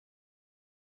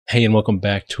Hey, and welcome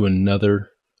back to another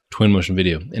Twinmotion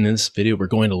video. And in this video, we're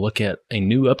going to look at a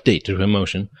new update to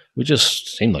Twinmotion. We just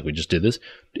seemed like we just did this,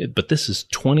 but this is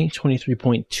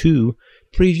 2023.2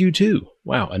 Preview 2.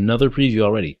 Wow, another preview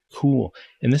already. Cool.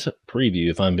 And this preview,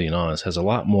 if I'm being honest, has a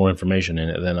lot more information in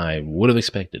it than I would have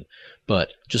expected.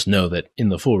 But just know that in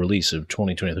the full release of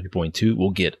 2023.2, we'll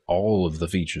get all of the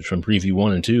features from Preview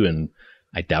 1 and 2, and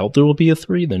I doubt there will be a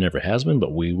 3. There never has been,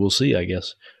 but we will see, I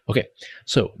guess. Okay,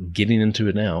 so getting into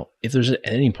it now. If there's at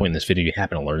any point in this video you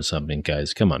happen to learn something,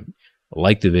 guys, come on.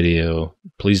 Like the video.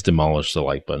 Please demolish the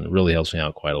like button. It really helps me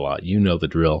out quite a lot. You know the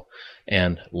drill.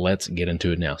 And let's get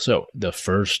into it now. So the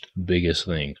first biggest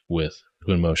thing with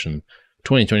Twinmotion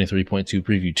 2023.2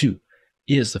 Preview 2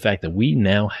 is the fact that we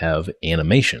now have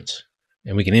animations.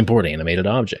 And we can import animated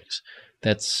objects.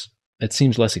 That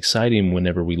seems less exciting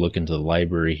whenever we look into the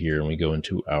library here and we go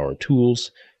into our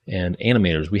tools and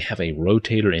animators. We have a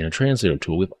rotator and a translator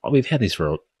tool. We've had these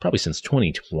for probably since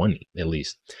 2020 at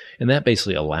least. And that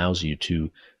basically allows you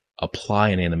to apply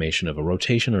an animation of a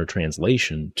rotation or a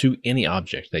translation to any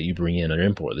object that you bring in or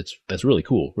import. That's really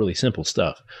cool, really simple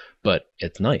stuff, but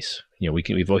it's nice. You know,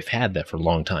 we've always had that for a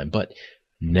long time, but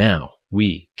now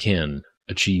we can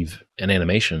achieve an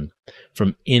animation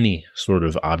from any sort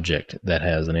of object that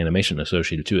has an animation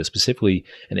associated to it, specifically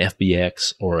an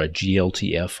FBX or a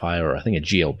GLTF file, or I think a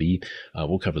GLB.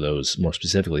 We'll cover those more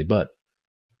specifically, but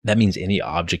that means any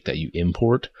object that you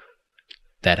import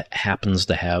that happens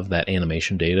to have that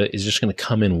animation data is just going to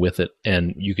come in with it,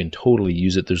 and you can totally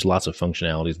use it. There's lots of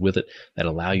functionalities with it that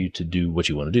allow you to do what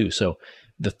you want to do. So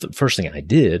the first thing I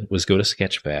did was go to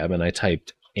Sketchfab and I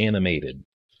typed animated,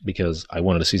 because I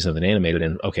wanted to see something animated.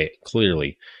 And okay,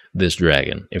 clearly this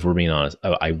dragon, if we're being honest,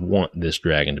 I want this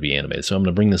dragon to be animated. So I'm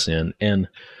going to bring this in, and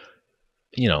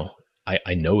you know,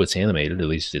 I know it's animated, at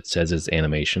least it says it's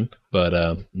animation,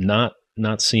 but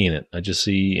not seeing it. I just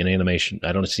see an animation.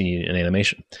 I don't see an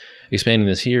animation. Expanding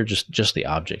this here, just the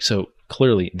object. So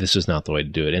clearly this is not the way to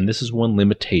do it. And this is one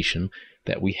limitation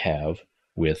that we have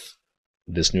with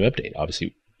this new update.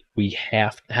 Obviously we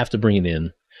have to bring it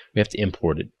in. We have to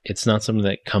import it. It's not something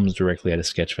that comes directly out of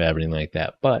Sketchfab or anything like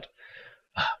that. But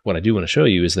what I do want to show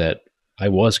you is that I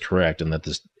was correct in that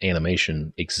this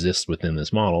animation exists within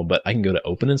this model, but I can go to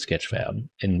open in Sketchfab,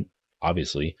 and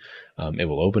obviously it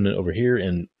will open it over here.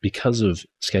 And because of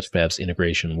Sketchfab's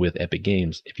integration with Epic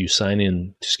Games, if you sign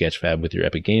in to Sketchfab with your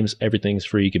Epic Games, everything's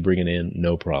free. You can bring it in,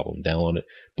 no problem, download it.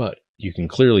 But you can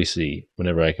clearly see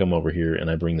whenever I come over here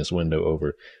and I bring this window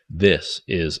over, this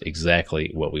is exactly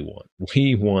what we want.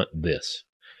 We want this.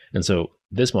 And so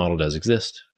this model does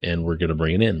exist, and we're going to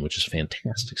bring it in, which is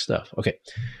fantastic stuff. Okay,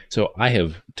 so I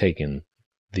have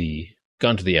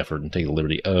gone to the effort and taken the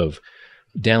liberty of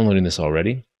downloading this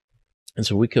already. And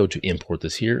so we go to import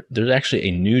this here. There's actually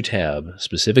a new tab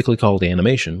specifically called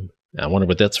animation. I wonder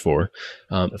what that's for.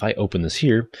 If I open this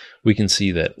here, we can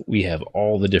see that we have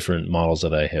all the different models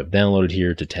that I have downloaded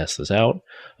here to test this out.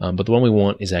 But the one we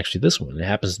want is actually this one. It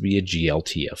happens to be a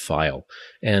GLTF file.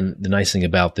 And the nice thing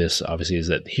about this, obviously, is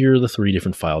that here are the 3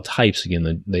 different file types. Again,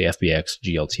 the FBX,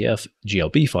 GLTF,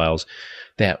 GLB files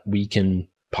that we can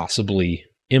possibly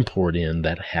import in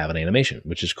that have an animation,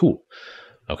 which is cool.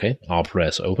 Okay, I'll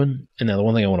press open. And now the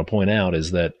one thing I want to point out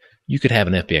is that you could have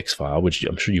an FBX file, which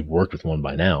I'm sure you've worked with one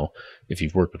by now, if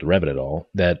you've worked with Revit at all,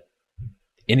 that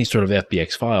any sort of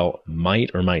FBX file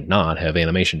might or might not have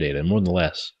animation data, and more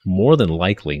than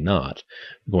likely not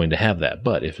going to have that.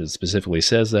 But if it specifically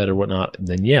says that or whatnot,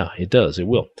 then yeah, it does, it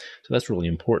will. So that's really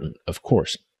important, of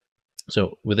course.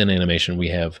 So within animation, we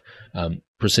have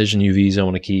precision UVs I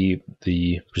want to keep,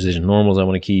 the precision normals I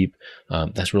want to keep.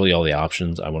 That's really all the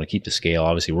options. I want to keep the scale.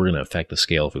 Obviously, we're going to affect the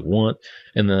scale if we want,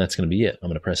 and then that's going to be it. I'm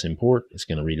going to press import. It's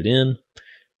going to read it in,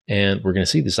 and we're going to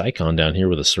see this icon down here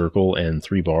with a circle and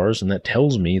 3 bars, and that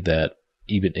tells me that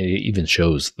it even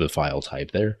shows the file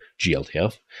type there,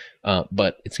 GLTF,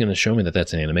 but it's going to show me that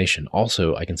that's an animation.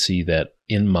 Also, I can see that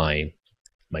in my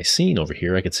scene over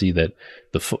here, I could see that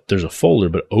there's a folder,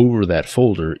 but over that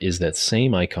folder is that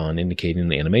same icon indicating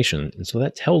the animation. And so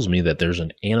that tells me that there's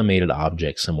an animated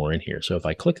object somewhere in here. So if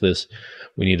I click this,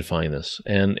 we need to find this.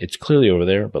 And it's clearly over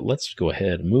there, but let's go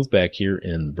ahead and move back here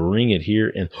and bring it here.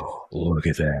 And look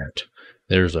at that.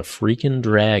 There's a freaking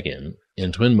dragon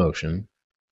in Twinmotion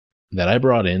that I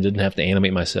brought in, didn't have to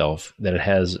animate myself, that it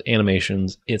has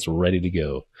animations. It's ready to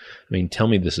go. I mean, tell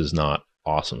me this is not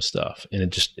awesome stuff. And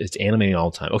it's animating all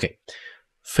the time. Okay,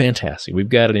 fantastic. We've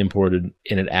got it imported,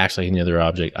 and it acts like any other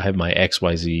object. I have my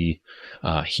XYZ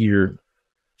here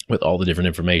with all the different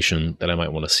information that I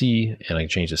might want to see, and I can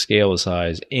change the scale, the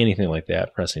size, anything like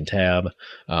that, pressing tab.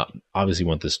 Obviously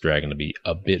want this dragon to be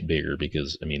a bit bigger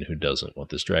because, I mean, who doesn't want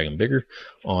this dragon bigger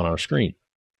on our screen?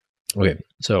 Okay,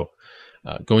 so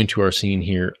going to our scene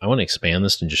here, I want to expand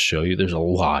this and just show you there's a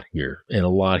lot here, and a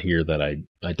lot here that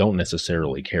I don't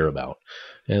necessarily care about.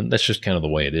 And that's just kind of the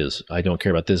way it is. I don't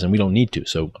care about this, and we don't need to.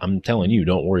 So I'm telling you,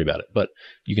 don't worry about it. But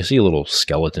you can see a little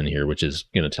skeleton here, which is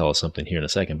going to tell us something here in a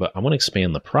second. But I want to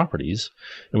expand the properties,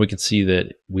 and we can see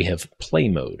that we have play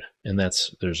mode. And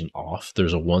there's an off,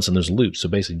 there's a once, and there's a loop. So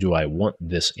basically, do I want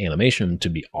this animation to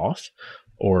be off?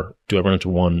 Or do I want it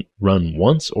to run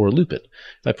once or loop it?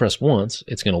 If I press once,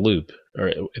 it's going to loop.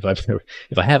 Or if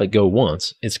I have it go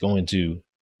once, it's going to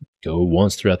go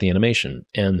once throughout the animation.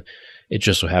 And it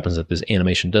just so happens that this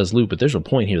animation does loop, but there's a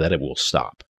point here that it will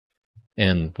stop.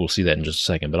 And we'll see that in just a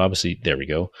second. But obviously, there we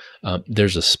go.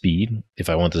 There's a speed. If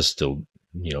I want this to,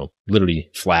 literally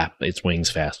flap its wings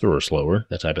faster or slower,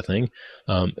 that type of thing.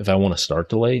 If I want to start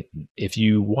delay, if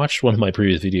you watched one of my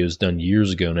previous videos done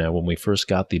years ago now, when we first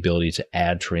got the ability to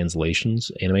add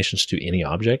animations to any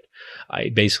object, I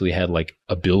basically had like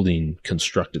a building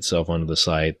construct itself onto the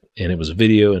side, and it was a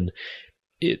video, and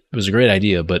it was a great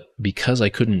idea, but because I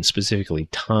couldn't specifically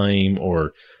time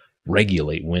or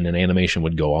regulate when an animation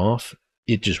would go off,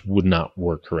 it just would not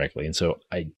work correctly. And so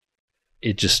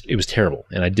it was terrible,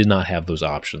 and I did not have those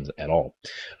options at all.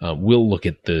 We'll look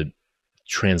at the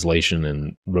translation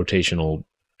and rotational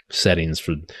settings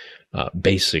for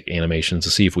basic animations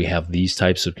to see if we have these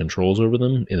types of controls over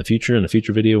them in a future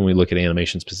video when we look at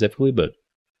animation specifically. But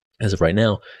as of right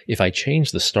now, if I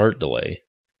change the start delay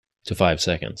to 5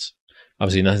 seconds,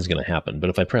 obviously nothing's going to happen.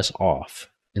 But if I press off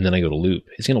and then I go to loop,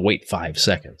 it's going to wait 5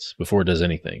 seconds before it does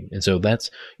anything. And so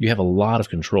you have a lot of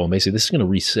control. And basically, this is going to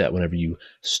reset whenever you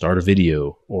start a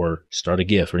video or start a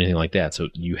GIF or anything like that. So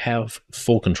you have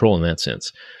full control in that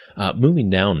sense.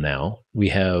 Moving down now, we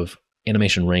have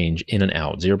animation range in and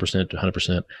out, 0% to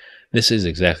 100%. This is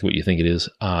exactly what you think it is.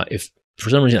 If for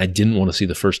some reason I didn't want to see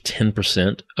the first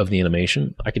 10% of the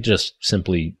animation, I could just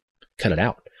simply cut it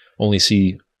out, only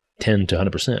see 10 to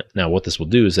 100%. Now, what this will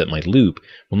do is that my loop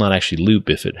will not actually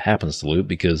loop if it happens to loop,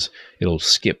 because it'll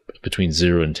skip between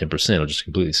 0 and 10%. It'll just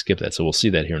completely skip that. So we'll see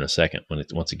that here in a second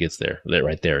once it gets there.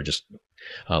 Right there. Just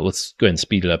let's go ahead and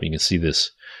speed it up. You can see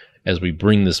this as we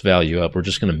bring this value up. We're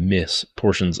just going to miss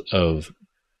portions of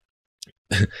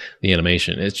the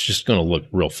animation. It's just going to look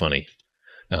real funny.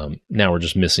 Now we're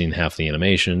just missing half the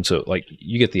animation. So like,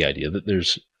 you get the idea that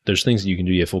there's things that you can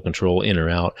do. You have full control in or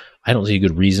out. I don't see a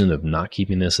good reason of not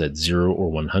keeping this at 0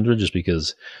 or 100, just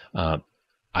because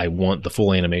I want the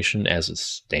full animation as it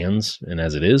stands and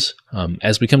as it is.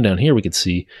 As we come down here, we can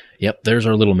see, yep, there's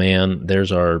our little man.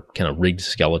 There's our kind of rigged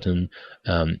skeleton.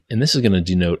 And this is going to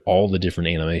denote all the different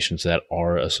animations that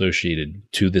are associated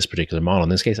to this particular model. In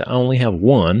this case, I only have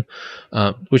one,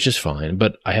 which is fine,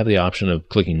 but I have the option of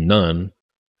clicking none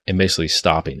and basically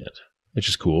stopping it, which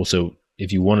is cool. So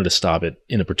if you wanted to stop it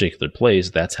in a particular place,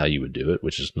 that's how you would do it,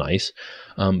 which is nice.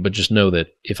 But just know that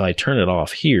if I turn it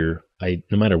off here,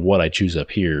 no matter what I choose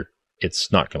up here,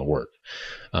 it's not going to work.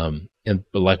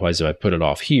 But likewise, if I put it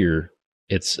off here,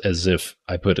 it's as if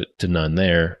I put it to none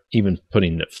there. Even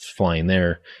putting it flying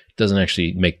there doesn't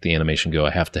actually make the animation go.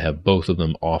 I have to have both of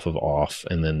them off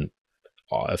and then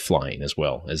flying as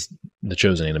well as the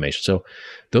chosen animation. So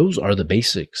those are the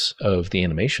basics of the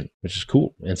animation, which is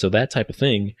cool. And so that type of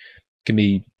thing can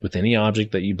be with any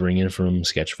object that you bring in from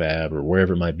Sketchfab or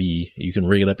wherever it might be. You can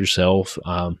rig it up yourself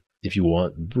if you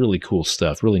want. Really cool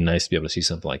stuff. Really nice to be able to see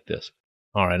something like this.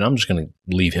 All right, I'm just going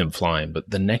to leave him flying. But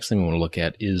the next thing we want to look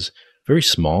at is very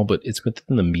small, but it's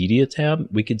within the Media tab.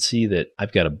 We could see that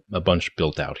I've got a bunch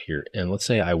built out here. And let's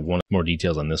say I want more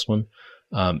details on this one.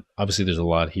 Obviously, there's a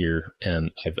lot here,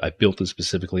 and I've built this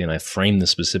specifically, and I framed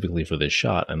this specifically for this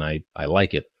shot, and I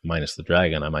like it, minus the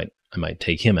dragon. I might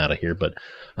take him out of here, but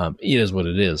it is what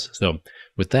it is. So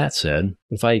with that said,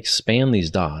 if I expand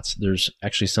these dots, there's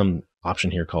actually some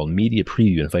option here called Media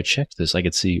Preview. And if I check this, I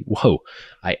could see, whoa,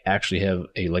 I actually have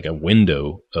a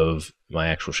window of my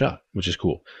actual shot, which is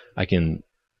cool. I can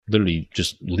literally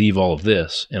just leave all of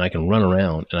this, and I can run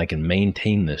around, and I can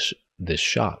maintain this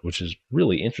shot, which is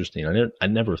really interesting. I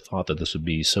never thought that this would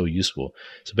be so useful.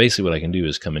 So basically what I can do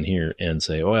is come in here and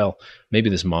say, well, maybe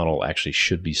this model actually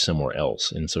should be somewhere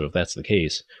else. And so if that's the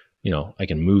case, I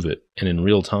can move it. And in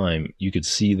real time, you could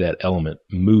see that element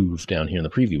move down here in the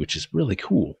preview, which is really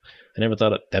cool. I never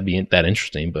thought that'd be that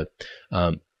interesting, but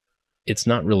it's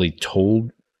not really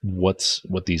told what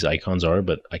these icons are,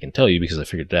 but I can tell you because I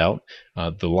figured it out.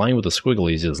 The line with the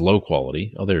squigglies is low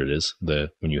quality. Oh, there it is.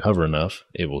 When you hover enough,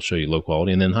 it will show you low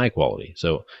quality and then high quality.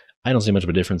 So I don't see much of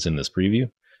a difference in this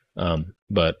preview,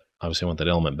 but obviously I want that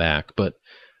element back. But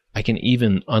I can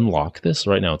even unlock this.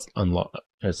 Right now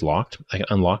it's locked. I can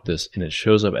unlock this and it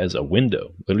shows up as a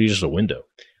window, literally just a window.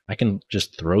 I can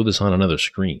just throw this on another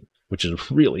screen, which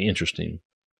is really interesting.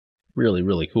 Really,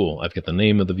 really cool. I've got the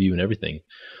name of the view and everything.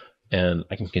 And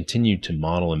I can continue to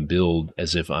model and build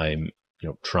as if I'm,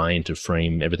 trying to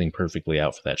frame everything perfectly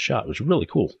out for that shot, which is really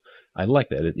cool. I like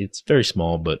that. It's very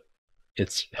small, but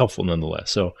it's helpful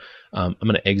nonetheless. So I'm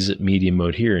going to exit media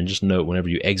mode here, and just note whenever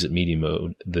you exit media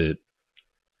mode, the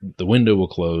window will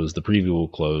close, the preview will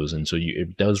close, and so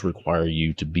it does require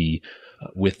you to be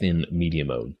within media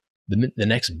mode. The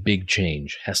next big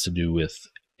change has to do with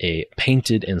a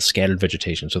painted and scattered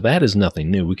vegetation. So that is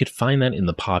nothing new. We could find that in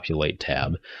the populate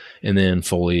tab, and then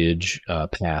foliage,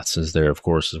 paths is there, of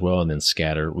course, as well, and then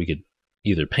scatter. We could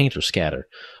either paint or scatter.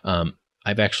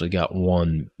 I've actually got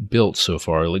one built so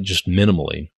far, just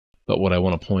minimally. But what I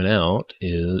want to point out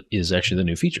is actually the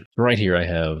new feature. Right here, I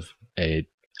have a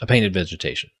painted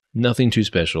vegetation. Nothing too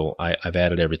special. I've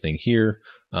added everything here.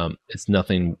 It's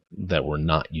nothing that we're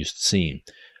not used to seeing.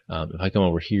 If I come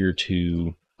over here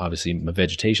to, obviously, my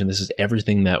vegetation, this is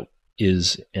everything that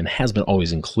is and has been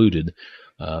always included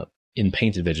in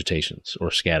painted vegetations or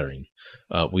scattering.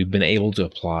 We've been able to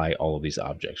apply all of these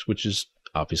objects, which is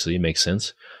obviously, it makes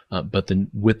sense. But then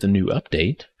with the new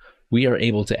update, we are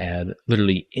able to add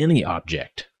literally any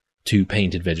object to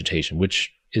painted vegetation,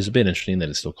 which is a bit interesting that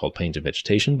it's still called painted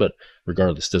vegetation, but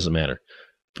regardless, doesn't matter.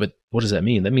 But what does that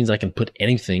mean? That means I can put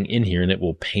anything in here and it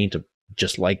will paint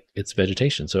just like it's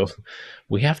vegetation. So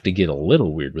we have to get a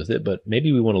little weird with it, but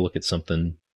maybe we want to look at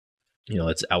something,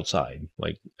 that's outside,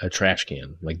 like a trash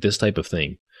can, like this type of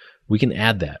thing. We can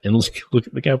add that. And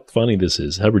look how funny this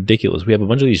is, how ridiculous. We have a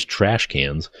bunch of these trash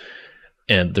cans,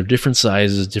 and they're different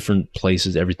sizes, different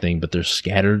places, everything, but they're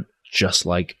scattered just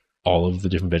like all of the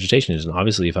different vegetation is. And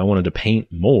obviously, if I wanted to paint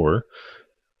more,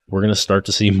 we're going to start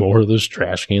to see more of those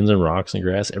trash cans and rocks and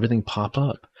grass, everything pop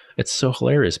up. It's so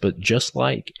hilarious. But just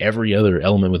like every other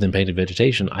element within painted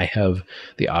vegetation, I have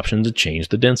the option to change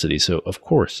the density. So of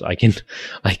course I can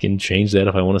change that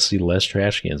if I want to see less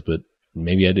trash cans, but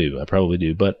maybe I do. I probably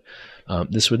do. But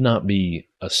this would not be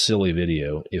a silly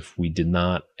video if we did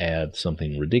not add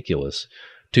something ridiculous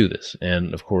to this.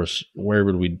 And of course, where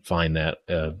would we find that?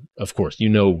 Of course, you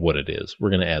know what it is. We're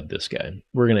going to add this guy.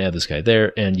 We're going to add this guy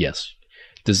there. And yes,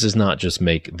 this does not just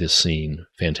make this scene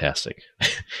fantastic.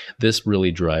 This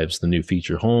really drives the new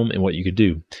feature home and what you could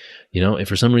do. If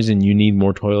for some reason you need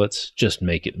more toilets, just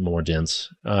make it more dense.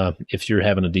 If you're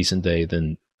having a decent day,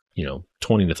 then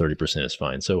 20 to 30% is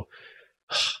fine. So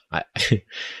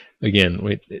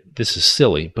again, this is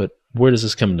silly, but where does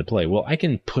this come into play? Well, I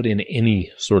can put in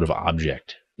any sort of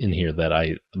object in here that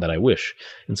I wish.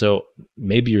 And so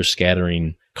maybe you're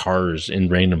scattering cars in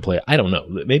random play. I don't know.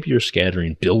 Maybe you're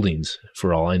scattering buildings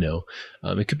for all I know.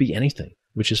 It could be anything,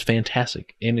 which is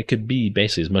fantastic. And it could be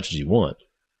basically as much as you want.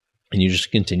 And you just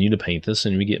continue to paint this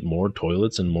and we get more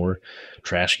toilets and more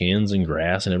trash cans and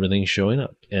grass and everything showing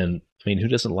up. And I mean, who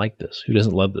doesn't like this? Who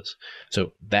doesn't love this?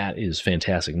 So that is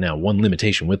fantastic. Now, one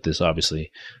limitation with this,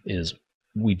 obviously, is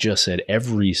we just said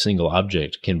every single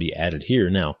object can be added here.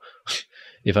 Now,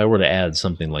 if I were to add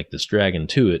something like this dragon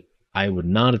to it, I would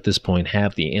not at this point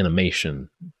have the animation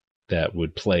that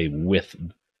would play with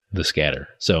the scatter.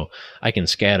 So I can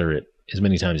scatter it as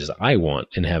many times as I want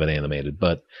and have it animated,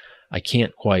 but I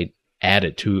can't quite add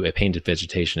it to a painted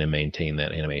vegetation and maintain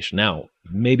that animation. Now,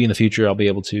 maybe in the future I'll be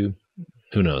able to,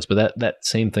 who knows, but that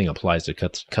same thing applies to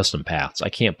custom paths. I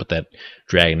can't put that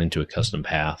dragon into a custom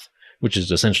path, which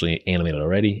is essentially animated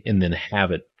already, and then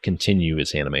have it continue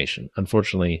its animation.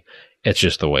 Unfortunately, it's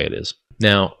just the way it is.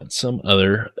 Now, some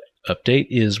other update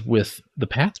is with the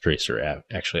Path Tracer app.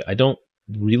 Actually, I don't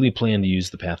really plan to use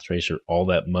the Path Tracer all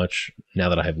that much now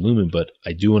that I have Lumen, but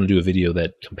I do want to do a video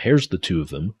that compares the two of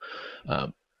them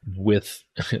with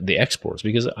the exports,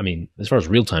 because I mean, as far as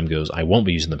real time goes, I won't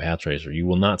be using the Path Tracer. You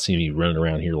will not see me running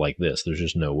around here like this. There's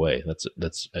just no way.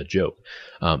 That's a joke.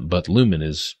 But Lumen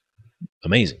is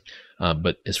amazing.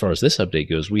 But as far as this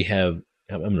update goes, we have,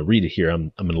 I'm going to read it here.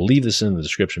 I'm going to leave this in the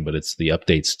description, but it's the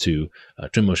updates to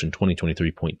Twinmotion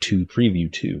 2023.2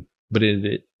 Preview 2. But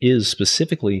it is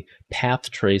specifically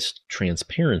path traced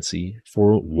transparency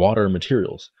for water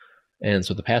materials. And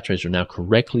so the Path Tracer now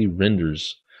correctly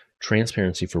renders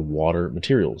transparency for water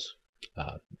materials.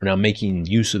 We're now making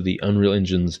use of the Unreal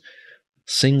Engine's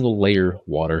single layer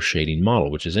water shading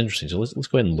model, which is interesting. So let's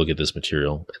go ahead and look at this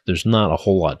material. There's not a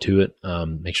whole lot to it.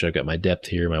 Make sure I've got my depth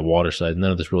here, my water size.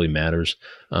 None of this really matters.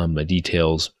 My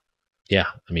details. Yeah,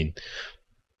 I mean,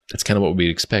 that's kind of what we'd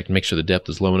expect. Make sure the depth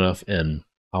is low enough, and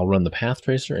I'll run the Path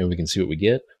Tracer and we can see what we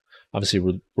get.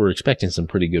 obviously we're expecting some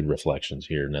pretty good reflections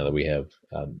here now that we have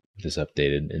this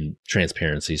updated and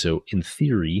transparency. So in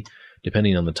theory,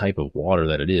 depending on the type of water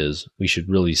that it is, we should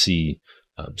really see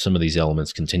some of these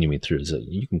elements continuing through. So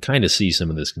you can kind of see some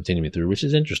of this continuing through, which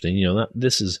is interesting. You know,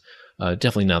 this is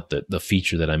definitely not the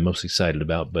feature that I'm most excited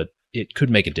about, but it could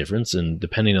make a difference. And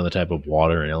depending on the type of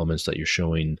water and elements that you're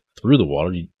showing through the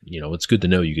water, you know, it's good to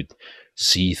know you could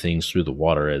see things through the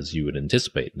water as you would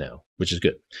anticipate now, which is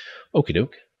good. Okie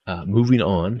doke. Moving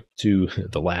on to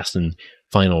the last and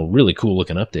final really cool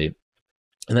looking update,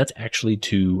 and that's actually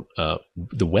to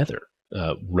the weather.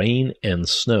 Rain and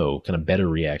snow kind of better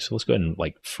react. So let's go ahead and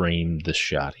like frame this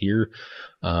shot here.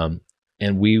 And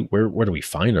where do we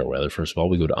find our weather? First of all,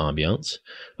 we go to ambiance,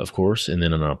 of course, and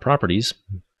then in our properties,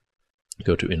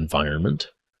 go to environment,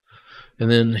 and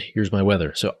then here's my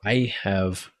weather. So I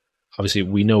have, obviously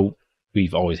we know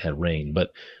we've always had rain,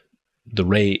 but the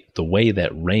way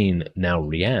that rain now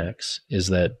reacts is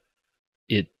that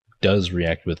it does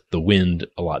react with the wind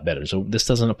a lot better. So this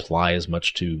doesn't apply as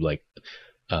much to like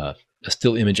a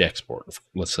still image export,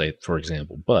 let's say, for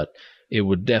example, but it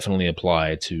would definitely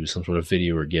apply to some sort of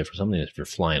video or GIF or something if you're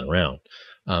flying around.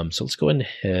 So let's go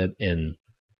ahead and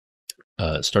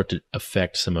start to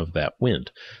affect some of that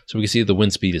wind. So we can see the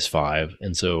wind speed is 5,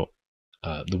 and so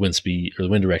the wind speed or the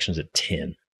wind direction is at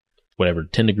 10, whatever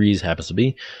 10 degrees happens to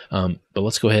be. But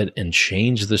let's go ahead and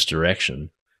change this direction,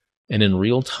 and in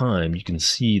real time you can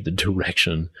see the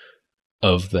direction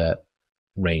of that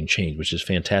rain change, which is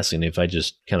fantastic. And if I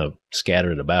just kind of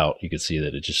scatter it about, you can see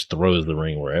that it just throws the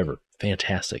rain wherever.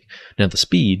 Fantastic. Now the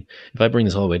speed, if I bring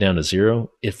this all the way down to 0,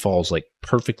 it falls like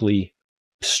perfectly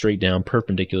straight down,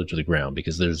 perpendicular to the ground,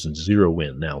 because there's 0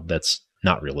 wind. Now that's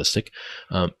not realistic.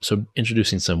 So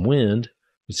introducing some wind,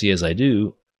 you see as I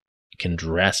do, it can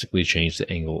drastically change the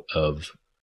angle of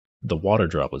the water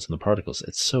droplets and the particles.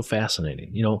 It's so fascinating.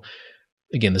 You know,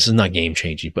 again, this is not game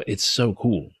changing, but it's so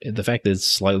cool. The fact that it's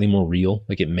slightly more real,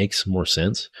 like it makes more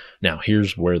sense. Now,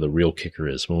 here's where the real kicker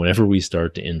is. Whenever we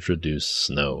start to introduce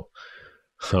snow,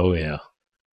 oh yeah,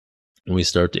 when we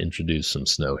start to introduce some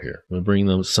snow here, we'll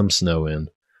bring some snow in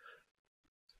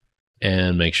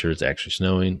and make sure it's actually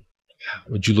snowing.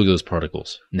 Would you look at those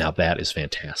particles? Now that is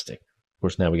fantastic. Of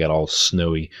course, now we got all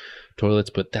snowy toilets,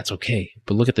 but that's okay.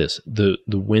 But look at this, the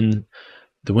wind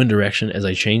direction as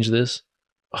I change this.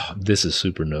 Oh, this is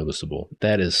super noticeable.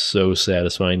 That is so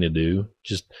satisfying to do.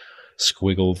 Just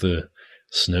squiggle the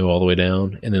snow all the way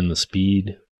down, and then the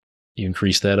speed, you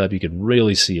increase that up, you could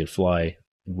really see it fly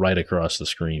right across the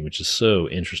screen, which is so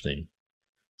interesting.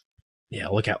 Yeah,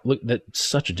 look, that's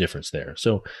such a difference there.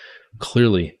 So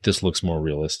clearly this looks more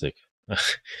realistic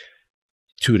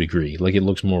to a degree. Like it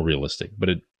looks more realistic, but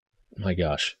my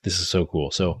gosh, this is so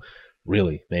cool. So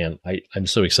really, man, I'm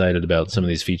so excited about some of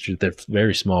these features. They're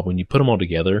very small. When you put them all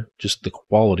together, just the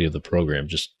quality of the program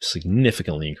just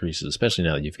significantly increases, especially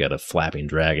now that you've got a flapping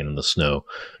dragon in the snow.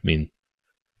 I mean,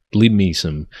 leave me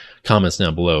some comments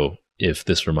down below if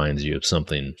this reminds you of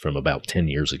something from about 10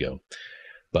 years ago.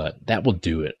 But that will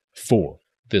do it for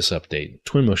this update.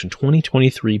 Twinmotion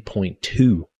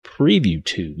 2023.2 Preview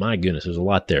 2. My goodness, there's a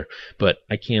lot there. But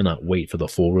I cannot wait for the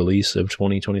full release of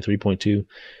 2023.2.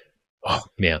 Oh,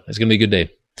 man, it's going to be a good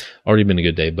day. Already been a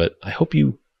good day, but I hope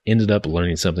you ended up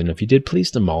learning something. If you did,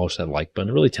 please demolish that like button.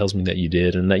 It really tells me that you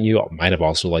did and that you might have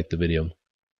also liked the video.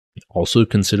 Also,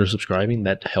 consider subscribing.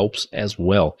 That helps as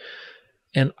well.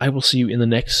 And I will see you in the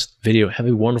next video. Have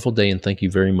a wonderful day, and thank you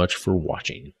very much for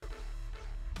watching.